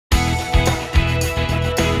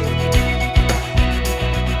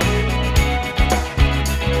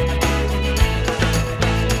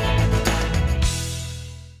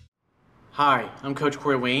Hi, I'm Coach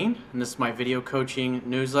Corey Wayne, and this is my video coaching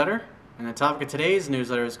newsletter. And the topic of today's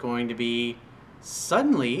newsletter is going to be,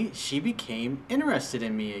 suddenly she became interested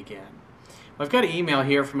in me again. Well, I've got an email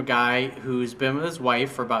here from a guy who's been with his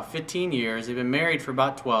wife for about 15 years. They've been married for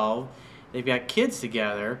about 12. They've got kids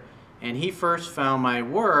together, and he first found my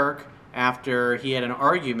work after he had an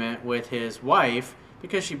argument with his wife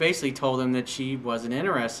because she basically told him that she wasn't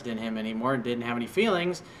interested in him anymore and didn't have any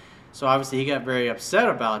feelings. So obviously he got very upset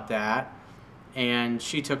about that, and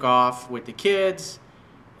she took off with the kids,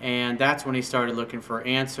 and that's when he started looking for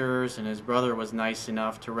answers, and his brother was nice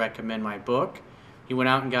enough to recommend my book. He went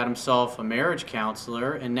out and got himself a marriage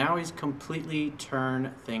counselor, and now he's completely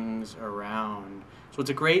turned things around. So it's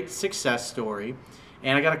a great success story.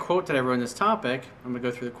 And I got a quote that I wrote on this topic. I'm going to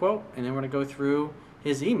go through the quote, and then we're going to go through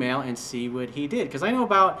his email and see what he did. Because I know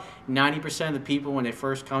about 90% of the people, when they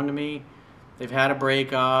first come to me, they've had a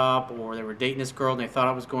breakup, or they were dating this girl and they thought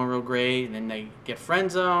it was going real great, and then they get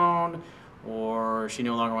friend zoned, or she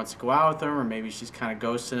no longer wants to go out with him, or maybe she's kind of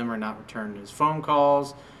ghosting him or not returning his phone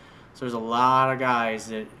calls. So there's a lot of guys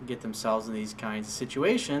that get themselves in these kinds of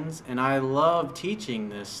situations, and I love teaching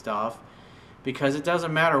this stuff because it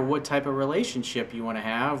doesn't matter what type of relationship you want to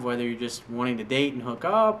have, whether you're just wanting to date and hook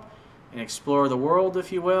up and explore the world,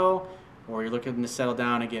 if you will, or you're looking to settle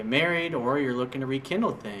down and get married, or you're looking to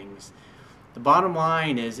rekindle things. The bottom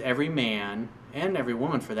line is every man, and every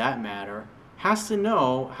woman for that matter, has to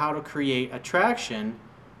know how to create attraction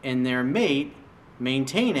in their mate,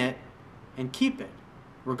 maintain it, and keep it,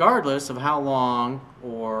 regardless of how long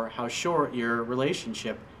or how short your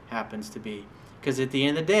relationship happens to be. Because at the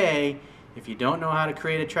end of the day, if you don't know how to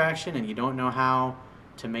create attraction and you don't know how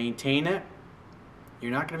to maintain it,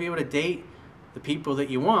 you're not going to be able to date the people that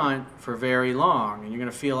you want for very long, and you're going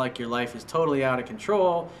to feel like your life is totally out of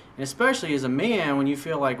control. And especially as a man, when you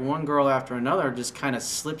feel like one girl after another just kind of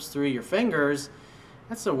slips through your fingers,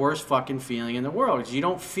 that's the worst fucking feeling in the world, because you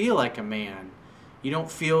don't feel like a man. You don't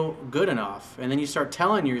feel good enough, and then you start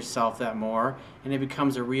telling yourself that more, and it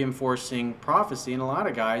becomes a reinforcing prophecy, and a lot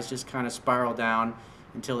of guys just kind of spiral down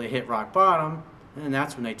until they hit rock bottom, and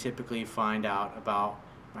that's when they typically find out about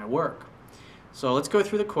my work. So let's go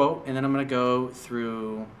through the quote, and then I'm going to go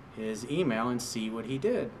through his email and see what he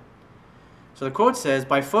did. So the quote says,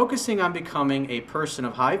 "By focusing on becoming a person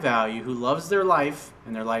of high value who loves their life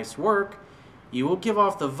and their life's work, you will give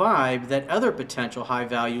off the vibe that other potential high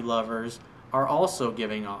value lovers are also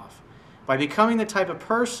giving off. By becoming the type of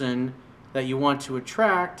person that you want to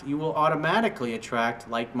attract, you will automatically attract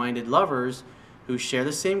like-minded lovers who share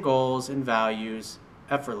the same goals and values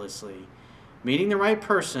effortlessly. Meeting the right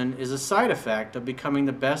person is a side effect of becoming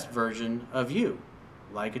the best version of you.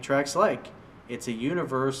 Like attracts like. It's a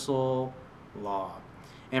universal law."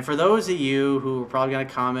 And for those of you who are probably going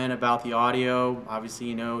to comment about the audio, obviously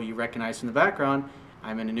you recognize from the background,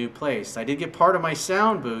 I'm in a new place. I did get part of my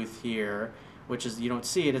sound booth here, which is, you don't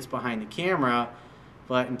see it, it's behind the camera.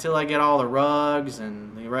 But until I get all the rugs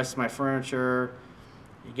and the rest of my furniture,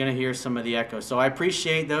 you're going to hear some of the echo. So I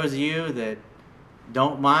appreciate those of you that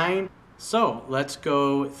don't mind. So let's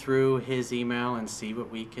go through his email and see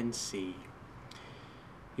what we can see.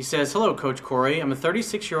 He says, "Hello, Coach Corey. I'm a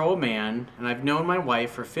 36-year-old man, and I've known my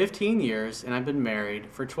wife for 15 years, and I've been married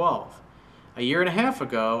for 12. A year and a half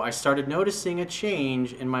ago, I started noticing a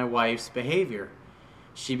change in my wife's behavior.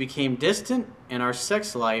 She became distant, and our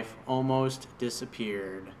sex life almost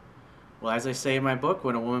disappeared. Well, as I say in my book,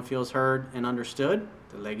 when a woman feels heard and understood,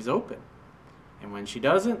 the legs open. And when she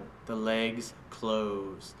doesn't, the legs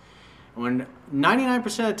close. When 99%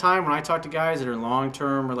 of the time when I talk to guys that are in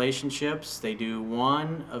long-term relationships, they do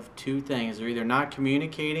one of two things. They're either not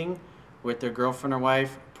communicating with their girlfriend or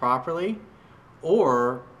wife properly,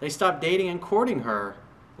 or they stop dating and courting her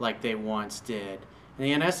like they once did. And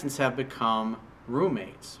they, in essence, have become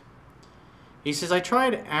roommates. He says, "I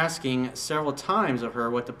tried asking several times of her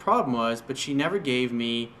what the problem was, but she never gave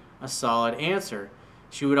me a solid answer.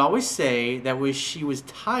 She would always say that she was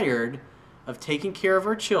tired of taking care of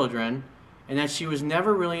her children, and that she was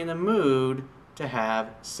never really in the mood to have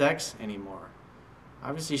sex anymore."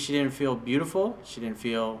 Obviously, she didn't feel beautiful, she didn't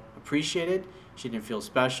feel appreciated, she didn't feel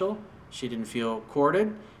special, she didn't feel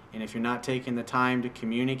courted. And if you're not taking the time to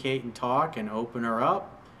communicate and talk and open her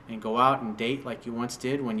up and go out and date like you once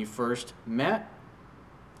did when you first met,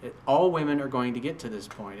 all women are going to get to this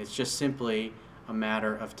point. It's just simply a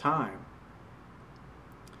matter of time.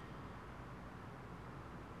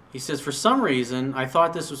 He says, "For some reason, I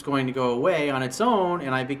thought this was going to go away on its own,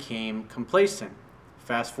 and I became complacent.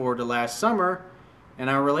 Fast forward to last summer, and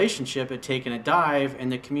our relationship had taken a dive,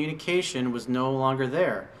 and the communication was no longer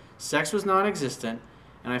there. Sex was non-existent,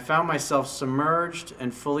 and I found myself submerged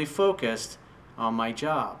and fully focused on my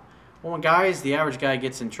job. Well, when guys, the average guy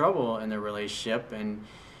gets in trouble in their relationship, and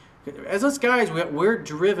as us guys, we're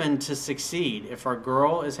driven to succeed. If our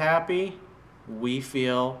girl is happy, we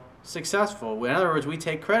feel successful. In other words, we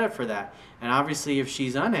take credit for that. And obviously, if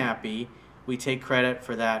she's unhappy, we take credit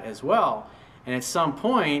for that as well. And at some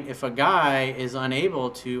point, if a guy is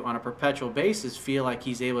unable to, on a perpetual basis, feel like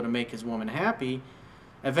he's able to make his woman happy,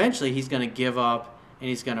 eventually he's going to give up and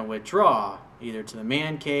he's going to withdraw, either to the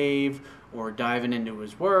man cave or diving into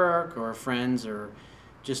his work or friends or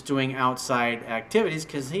just doing outside activities,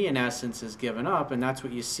 because he in essence has given up. And that's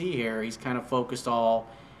what you see here. He's kind of focused all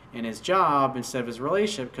in his job instead of his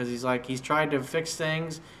relationship, because he's tried to fix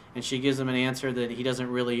things and she gives him an answer that he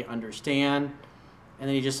doesn't really understand, and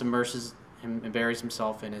then he just immerses him and buries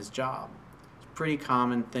himself in his job. It's a pretty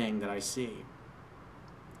common thing that I see.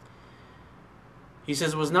 He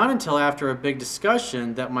says, it was not until after a big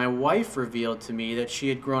discussion that my wife revealed to me that she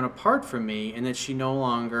had grown apart from me and that she no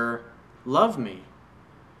longer loved me.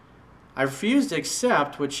 I refused to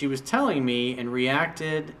accept what she was telling me and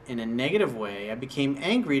reacted in a negative way. I became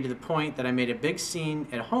angry to the point that I made a big scene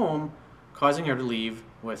at home, causing her to leave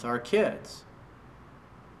with our kids.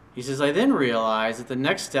 He says, I then realized that the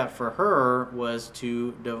next step for her was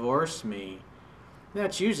to divorce me.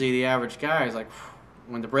 That's usually the average guy is like,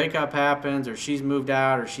 when the breakup happens, or she's moved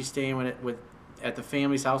out, or she's staying at the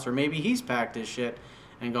family's house, or maybe he's packed his shit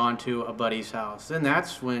and gone to a buddy's house. Then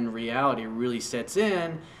that's when reality really sets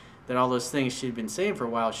in, that all those things she'd been saying for a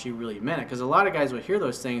while, she really meant it. Because a lot of guys would hear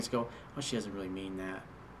those things go, oh, she doesn't really mean that.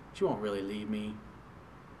 She won't really leave me.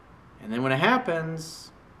 And then when it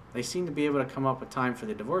happens, they seem to be able to come up with time for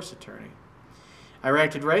the divorce attorney. I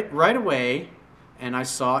reacted right away, and I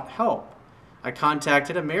sought help. I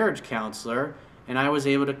contacted a marriage counselor, and I was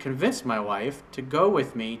able to convince my wife to go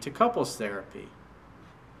with me to couples therapy.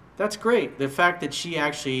 That's great. The fact that she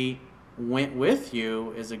actually went with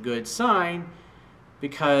you is a good sign,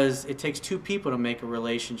 because it takes two people to make a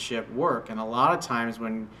relationship work. And a lot of times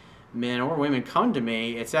when men or women come to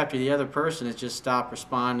me, it's after the other person has just stopped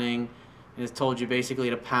responding and has told you basically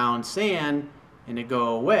to pound sand and to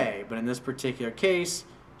go away. But in this particular case,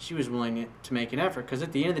 she was willing to make an effort, because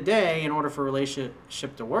at the end of the day, in order for a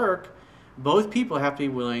relationship to work, both people have to be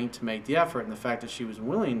willing to make the effort. And the fact that she was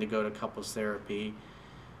willing to go to couples therapy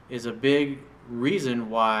is a big reason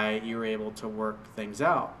why you're able to work things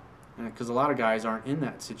out. Because a lot of guys aren't in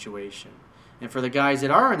that situation. And for the guys that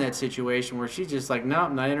are in that situation where she's just like, no,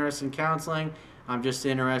 I'm not interested in counseling, I'm just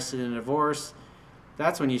interested in a divorce,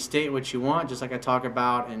 that's when you state what you want, just like I talk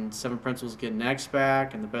about in 7 Principles to Get an Ex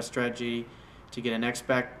Back and the Best Strategy to Get an Ex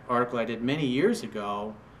Back article I did many years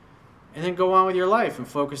ago. And then go on with your life and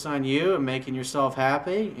focus on you and making yourself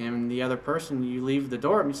happy. And the other person, you leave the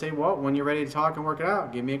door and you say, well, when you're ready to talk and work it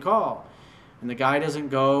out, give me a call. And the guy doesn't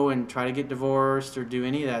go and try to get divorced or do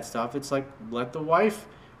any of that stuff. It's like, let the wife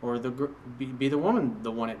or be the woman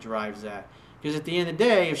the one that drives that. Because at the end of the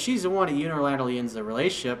day, if she's the one that unilaterally ends the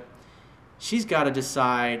relationship, she's got to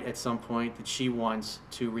decide at some point that she wants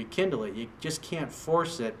to rekindle it. You just can't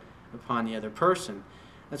force it upon the other person.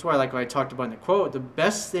 That's why, like I talked about in the quote, the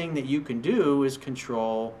best thing that you can do is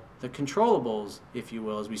control the controllables, if you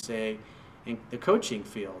will, as we say in the coaching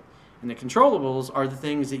field. And the controllables are the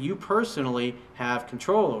things that you personally have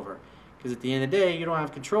control over. Because at the end of the day, you don't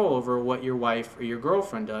have control over what your wife or your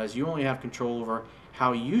girlfriend does. You only have control over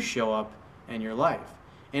how you show up in your life.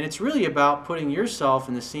 And it's really about putting yourself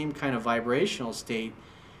in the same kind of vibrational state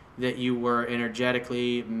that you were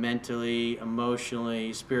energetically, mentally,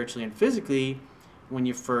 emotionally, spiritually, and physically when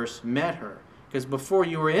you first met her. Because before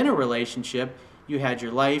you were in a relationship, you had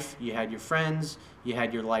your life, you had your friends, you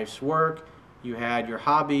had your life's work, you had your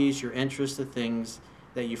hobbies, your interests, the things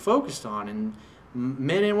that you focused on. And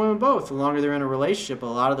men and women both, the longer they're in a relationship, a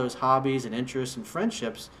lot of those hobbies and interests and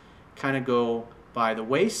friendships kind of go by the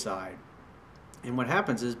wayside. And what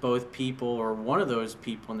happens is both people, or one of those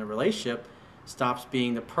people in the relationship, stops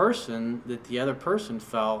being the person that the other person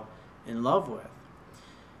fell in love with.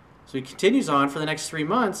 So he continues on. For the next 3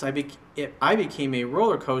 months, I became a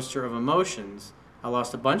roller coaster of emotions. I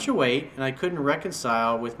lost a bunch of weight, and I couldn't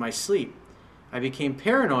reconcile with my sleep. I became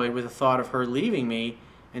paranoid with the thought of her leaving me,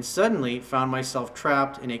 and suddenly found myself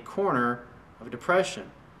trapped in a corner of depression.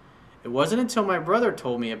 It wasn't until my brother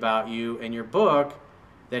told me about you and your book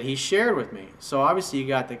that he shared with me. So obviously you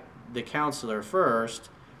got the counselor first,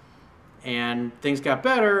 and things got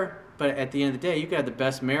better, but at the end of the day, you got the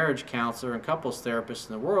best marriage counselor and couples therapist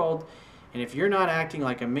in the world, and if you're not acting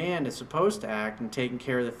like a man is supposed to act and taking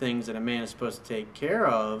care of the things that a man is supposed to take care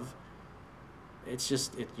of,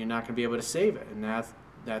 you're not going to be able to save it. And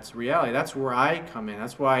that's reality. That's where I come in.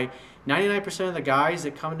 That's why 99% of the guys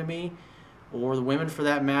that come to me or the women for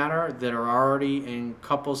that matter that are already in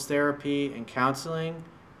couples therapy and counseling,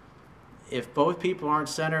 if both people aren't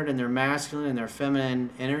centered in their masculine and their feminine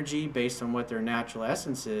energy based on what their natural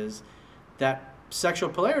essence is, that sexual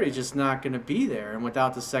polarity is just not going to be there. And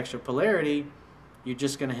without the sexual polarity, you're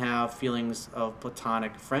just going to have feelings of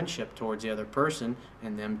platonic friendship towards the other person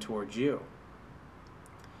and them towards you.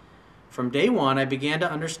 From day one, I began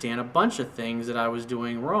to understand a bunch of things that I was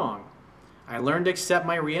doing wrong. I learned to accept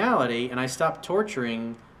my reality, and I stopped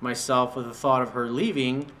torturing myself with the thought of her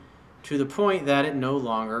leaving, to the point that it no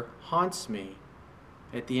longer haunts me.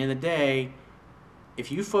 At the end of the day,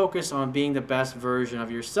 if you focus on being the best version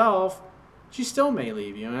of yourself, she still may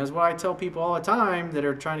leave you. And that's why I tell people all the time that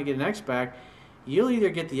are trying to get an ex back, you'll either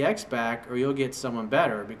get the ex back or you'll get someone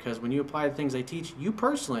better, because when you apply the things I teach, you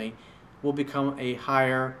personally will become a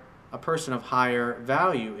person of higher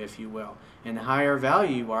value, if you will. And the higher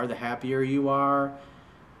value you are, the happier you are,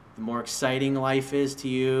 the more exciting life is to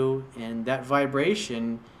you, and that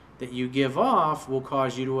vibration that you give off will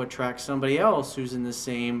cause you to attract somebody else who's in the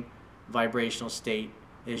same vibrational state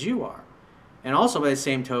as you are. And also, by the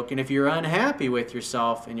same token, if you're unhappy with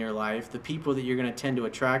yourself in your life, the people that you're going to tend to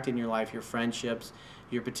attract in your life, your friendships,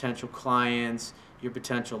 your potential clients, your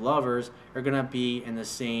potential lovers, are going to be in the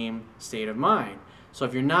same state of mind. So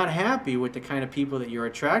if you're not happy with the kind of people that you're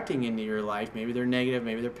attracting into your life, maybe they're negative,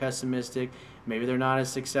 maybe they're pessimistic, maybe they're not as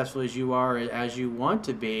successful as you are, as you want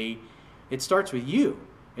to be, it starts with you.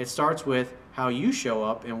 It starts with how you show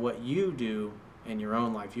up and what you do in your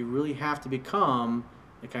own life. You really have to become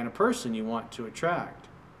the kind of person you want to attract.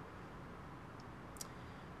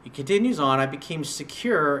 He continues on, I became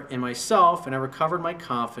secure in myself and I recovered my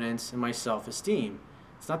confidence and my self-esteem.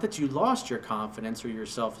 It's not that you lost your confidence or your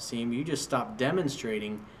self-esteem, you just stopped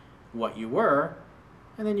demonstrating what you were,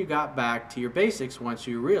 and then you got back to your basics once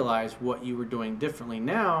you realized what you were doing differently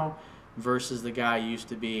now versus the guy you used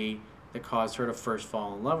to be that caused her to first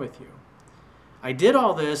fall in love with you. I did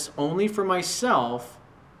all this only for myself,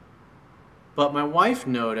 but my wife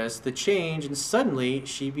noticed the change and suddenly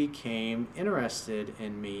she became interested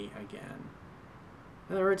in me again.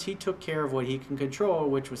 In other words, he took care of what he can control,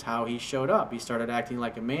 which was how he showed up. He started acting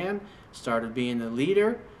like a man, started being the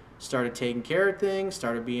leader, started taking care of things,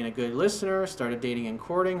 started being a good listener, started dating and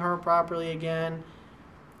courting her properly again.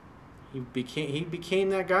 He became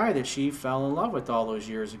that guy that she fell in love with all those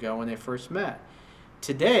years ago when they first met.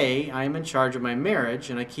 Today, I am in charge of my marriage,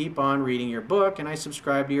 and I keep on reading your book, and I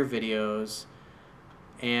subscribe to your videos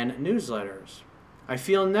and newsletters. I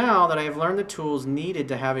feel now that I have learned the tools needed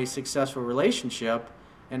to have a successful relationship,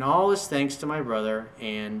 and all is thanks to my brother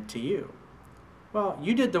and to you. Well,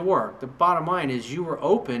 you did the work. The bottom line is you were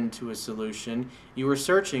open to a solution. You were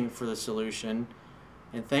searching for the solution,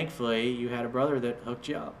 and thankfully, you had a brother that hooked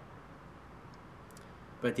you up.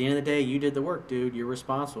 But at the end of the day, you did the work, dude. You're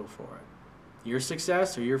responsible for it. Your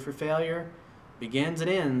success or your failure begins and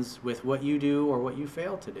ends with what you do or what you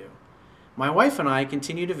fail to do. My wife and I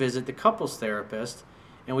continue to visit the couples therapist,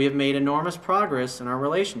 and we have made enormous progress in our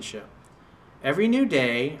relationship. Every new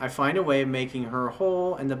day, I find a way of making her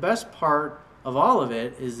whole, and the best part of all of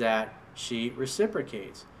it is that she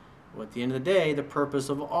reciprocates. Well, at the end of the day, the purpose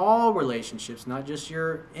of all relationships, not just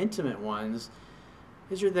your intimate ones,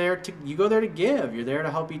 is you go there to give. You're there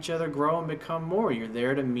to help each other grow and become more. You're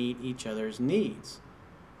there to meet each other's needs.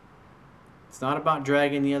 It's not about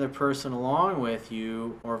dragging the other person along with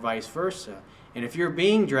you or vice versa. And if you're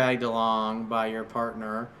being dragged along by your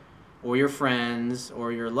partner or your friends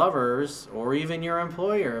or your lovers or even your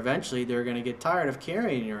employer, eventually they're going to get tired of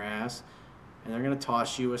carrying your ass and they're going to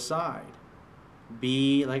toss you aside.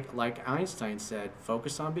 Be like Einstein said,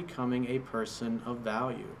 focus on becoming a person of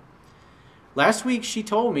value. Last week she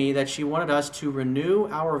told me that she wanted us to renew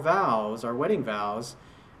our vows, our wedding vows,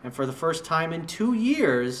 and for the first time in 2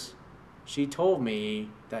 years, she told me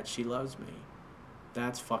that she loves me.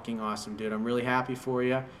 That's fucking awesome, dude. I'm really happy for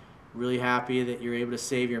you. Really happy that you're able to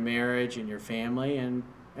save your marriage and your family, and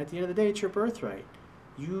at the end of the day, it's your birthright.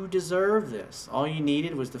 You deserve this. All you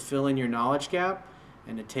needed was to fill in your knowledge gap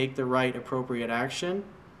and to take the right appropriate action,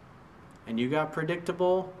 and you got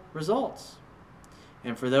predictable results.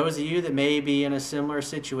 And for those of you that may be in a similar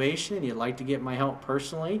situation and you'd like to get my help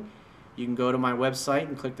personally, you can go to my website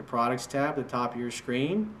and click the products tab at the top of your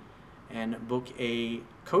screen and book a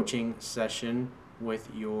coaching session with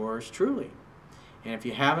yours truly. And if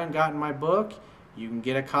you haven't gotten my book, you can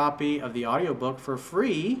get a copy of the audiobook for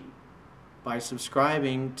free by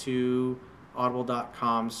subscribing to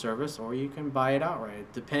audible.com service, or you can buy it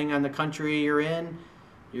outright. Depending on the country you're in,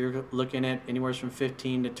 you're looking at anywhere from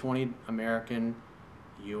 15 to 20 American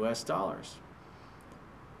US dollars.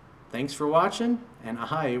 Thanks for watching, and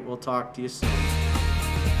I will talk to you soon.